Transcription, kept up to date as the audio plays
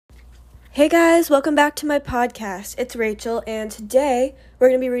Hey guys, welcome back to my podcast. It's Rachel, and today we're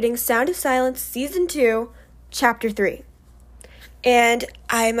going to be reading Sound of Silence, Season 2, Chapter 3. And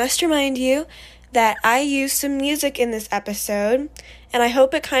I must remind you that I used some music in this episode, and I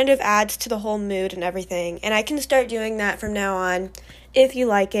hope it kind of adds to the whole mood and everything. And I can start doing that from now on if you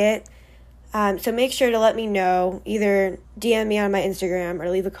like it. So make sure to let me know, either DM me on my Instagram or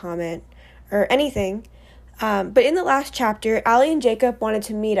leave a comment or anything. But in the last chapter, Alie and Jacob wanted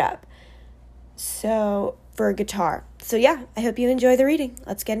to meet up. So, for a guitar. So yeah, I hope you enjoy the reading.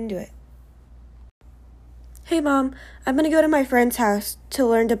 Let's get into it. Hey Mom, I'm going to go to my friend's house to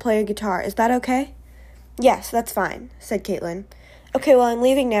learn to play a guitar. Is that okay? Yes, that's fine, said Caitlin. Okay, well, I'm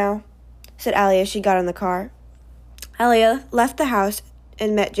leaving now, said Alie as she got in the car. Alie left the house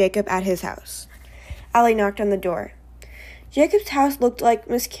and met Jacob at his house. Alie knocked on the door. Jacob's house looked like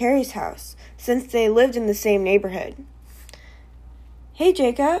Miss Carey's house, since they lived in the same neighborhood. Hey,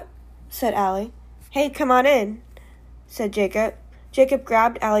 Jacob, said Alie. Hey, come on in, said Jacob. Jacob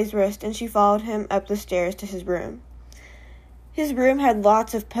grabbed Allie's wrist and she followed him up the stairs to his room. His room had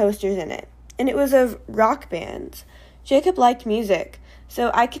lots of posters in it, and it was of rock bands. Jacob liked music,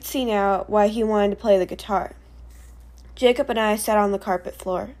 so I could see now why he wanted to play the guitar. Jacob and I sat on the carpet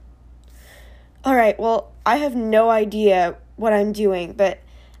floor. All right, well, I have no idea what I'm doing, but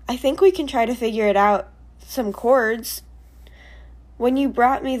I think we can try to figure it out. Some chords. When you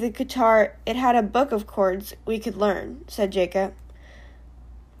brought me the guitar, it had a book of chords we could learn, said Jacob.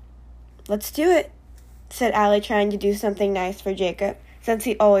 Let's do it, said Alie, trying to do something nice for Jacob, since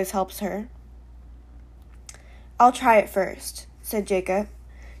he always helps her. I'll try it first, said Jacob.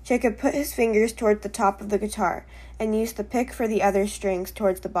 Jacob put his fingers toward the top of the guitar and used the pick for the other strings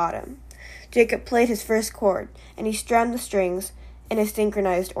towards the bottom. Jacob played his first chord, and he strummed the strings in a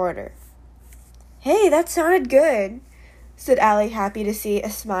synchronized order. Hey, that sounded good, said Alie, happy to see a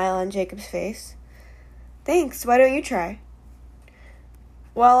smile on Jacob's face. Thanks, why don't you try?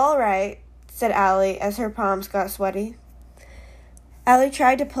 Well, all right, said Alie as her palms got sweaty. Alie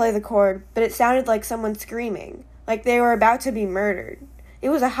tried to play the chord, but it sounded like someone screaming, like they were about to be murdered. It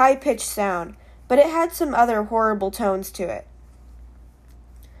was a high-pitched sound, but it had some other horrible tones to it.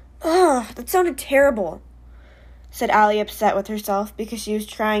 Ugh, that sounded terrible, said Alie, upset with herself because she was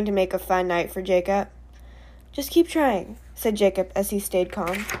trying to make a fun night for Jacob. Just keep trying, said Jacob as he stayed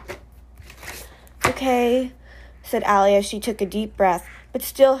calm. Okay, said Alie as she took a deep breath, but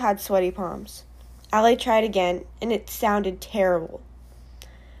still had sweaty palms. Alie tried again, and it sounded terrible.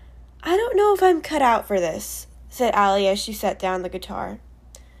 I don't know if I'm cut out for this, said Alie as she set down the guitar.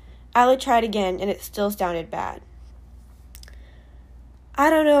 Alie tried again, and it still sounded bad. I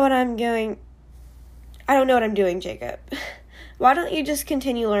don't know what I'm doing, Jacob. Why don't you just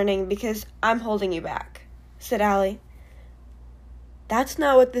continue learning, because I'm holding you back, said Alie. That's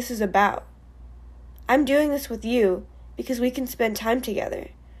not what this is about. I'm doing this with you because we can spend time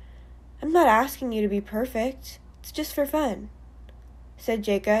together. I'm not asking you to be perfect. It's just for fun, said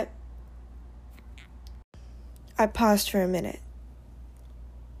Jacob. I paused for a minute.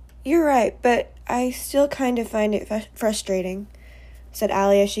 You're right, but I still kind of find it frustrating, said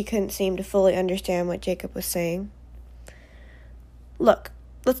Alie as she couldn't seem to fully understand what Jacob was saying. Look,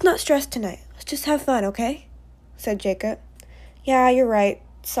 let's not stress tonight. Let's just have fun, okay? Said Jacob. Yeah, you're right.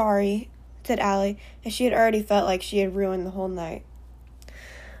 Sorry, said Alie, as she had already felt like she had ruined the whole night.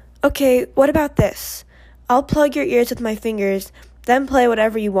 Okay, what about this? I'll plug your ears with my fingers, then play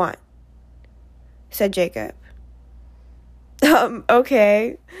whatever you want, said Jacob.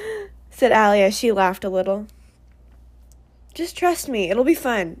 Okay, said Alie as she laughed a little. Just trust me, it'll be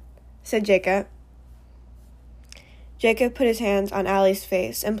fun, said Jacob. Jacob put his hands on Allie's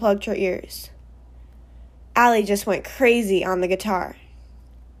face and plugged her ears. Alie just went crazy on the guitar.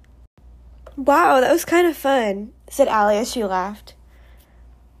 Wow, that was kind of fun, said Alie as she laughed.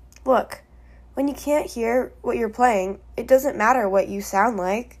 Look, when you can't hear what you're playing, it doesn't matter what you sound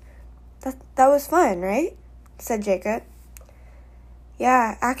like. That was fun, right? Said Jacob.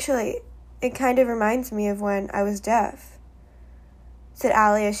 Yeah, actually, it kind of reminds me of when I was deaf, said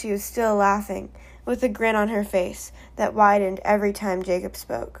Alie as she was still laughing, with a grin on her face that widened every time Jacob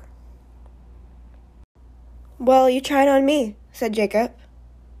spoke. Well, you tried on me, said Jacob.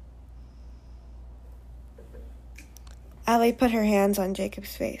 Alie put her hands on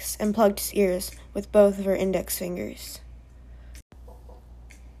Jacob's face and plugged his ears with both of her index fingers.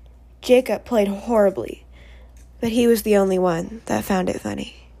 Jacob played horribly, but he was the only one that found it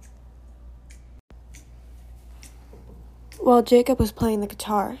funny. While Jacob was playing the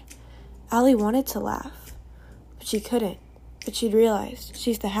guitar, Alie wanted to laugh, but she couldn't. But she'd realized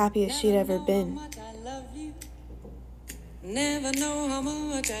she's the happiest she'd ever been. Never know how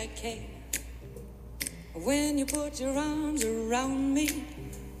much I care. When you put your arms around me,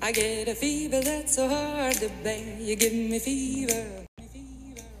 I get a fever that's so hard to bear. You give me fever.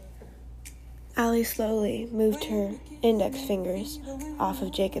 Alie slowly moved her index fingers off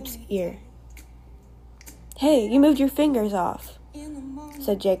of Jacob's ear. "Hey, you moved your fingers off,"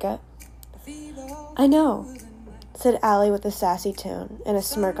 said Jacob. "I know," said Alie with a sassy tone and a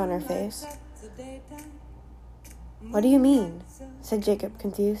smirk on her face. "What do you mean?" said Jacob,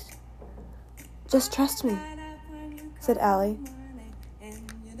 confused. "Just trust me," said Alie.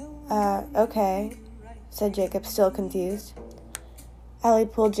 Okay," said Jacob, still confused. Alie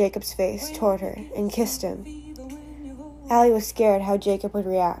pulled Jacob's face toward her and kissed him. Alie was scared how Jacob would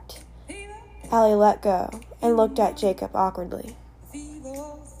react. Alie let go and looked at Jacob awkwardly.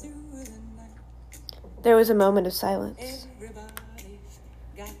 There was a moment of silence.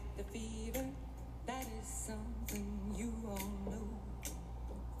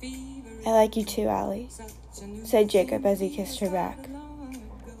 "I like you too, Alie," said Jacob as he kissed her back.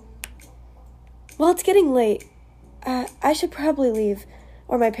 "Well, it's getting late. I should probably leave,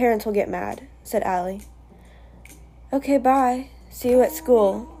 or my parents will get mad," said Alie. "Okay, bye. See you at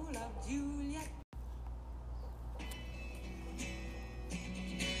school."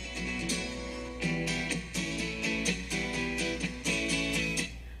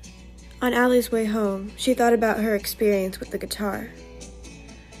 On Allie's way home, she thought about her experience with the guitar.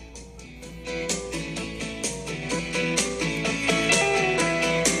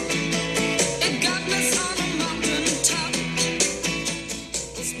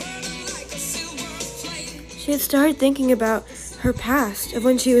 She had started thinking about her past of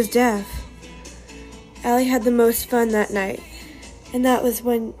when she was deaf. Alie had the most fun that night, and that was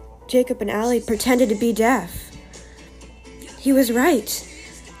when Jacob and Alie pretended to be deaf. He was right.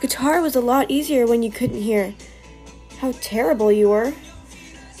 Guitar was a lot easier when you couldn't hear. How terrible you were.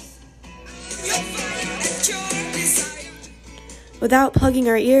 Without plugging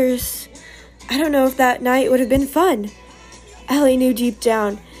our ears, I don't know if that night would have been fun. Alie knew deep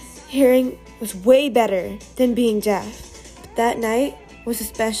down, hearing was way better than being deaf. But that night was a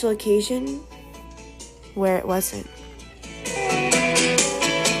special occasion where it wasn't.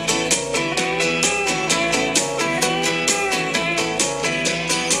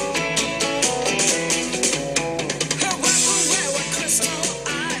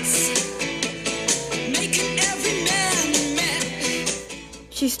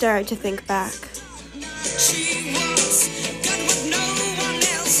 She started to think back.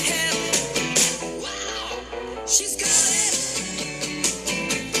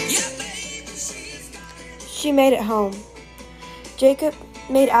 She made it home. Jacob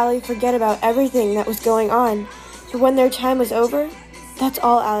made Alie forget about everything that was going on, and when their time was over, that's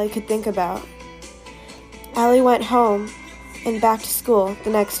all Alie could think about. Alie went home and back to school the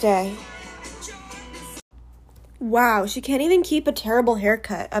next day. Wow, she can't even keep a terrible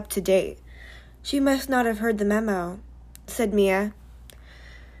haircut up to date. She must not have heard the memo, said Mia.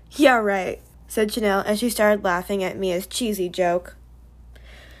 Yeah, right, said Chanel as she started laughing at Mia's cheesy joke.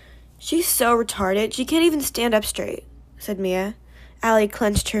 She's so retarded, she can't even stand up straight, said Mia. Alie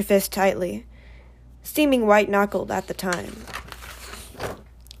clenched her fist tightly, seeming white-knuckled at the time.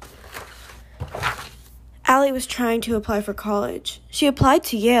 Alie was trying to apply for college. She applied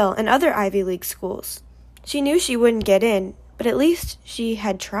to Yale and other Ivy League schools. She knew she wouldn't get in, but at least she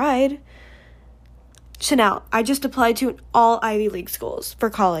had tried. Chanel, I just applied to all Ivy League schools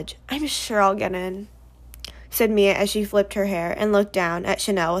for college. I'm sure I'll get in, said Mia as she flipped her hair and looked down at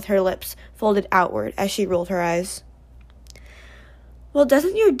Chanel with her lips folded outward as she rolled her eyes. Well,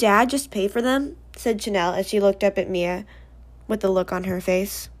 doesn't your dad just pay for them? Said Chanel as she looked up at Mia with a look on her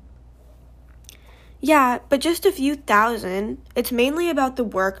face. Yeah, but just a few thousand. It's mainly about the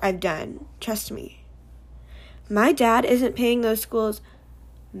work I've done. Trust me. My dad isn't paying those schools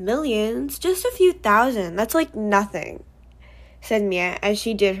millions, just a few thousand. That's like nothing, said Mia as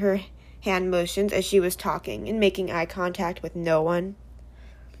she did her hand motions as she was talking and making eye contact with no one.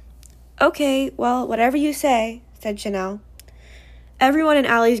 Okay, well, whatever you say, said Chanel. Everyone in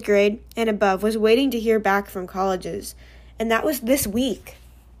Allie's grade and above was waiting to hear back from colleges, and that was this week.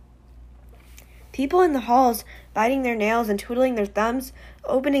 People in the halls biting their nails and twiddling their thumbs,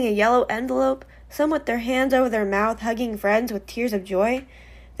 opening a yellow envelope, some with their hands over their mouth, hugging friends with tears of joy.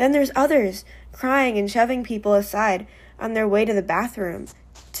 Then there's others, crying and shoving people aside on their way to the bathroom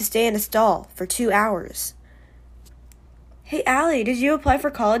to stay in a stall for 2 hours. Hey, Alie, did you apply for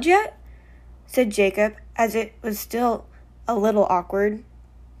college yet? Said Jacob, as it was still a little awkward.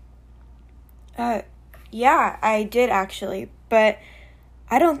 Yeah, I did actually, but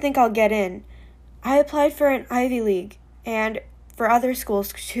I don't think I'll get in. I applied for an Ivy League and for other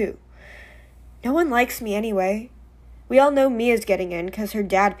schools too. No one likes me anyway. We all know Mia's getting in because her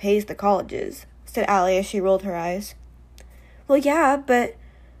dad pays the colleges, said Alie as she rolled her eyes. Well, yeah, but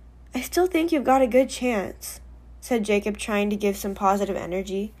I still think you've got a good chance, said Jacob, trying to give some positive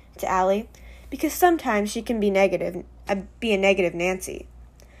energy to Alie, because sometimes she can be a negative Nancy.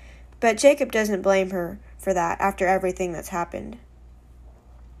 But Jacob doesn't blame her for that after everything that's happened.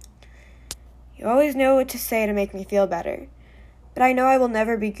 You always know what to say to make me feel better, but I know I will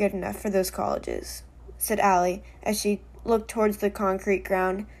never be good enough for those colleges, said Alie as she looked towards the concrete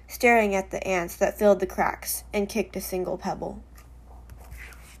ground, staring at the ants that filled the cracks and kicked a single pebble.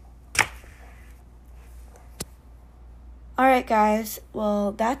 Alright guys,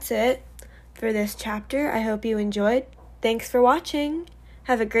 well that's it for this chapter. I hope you enjoyed. Thanks for watching.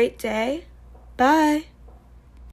 Have a great day. Bye.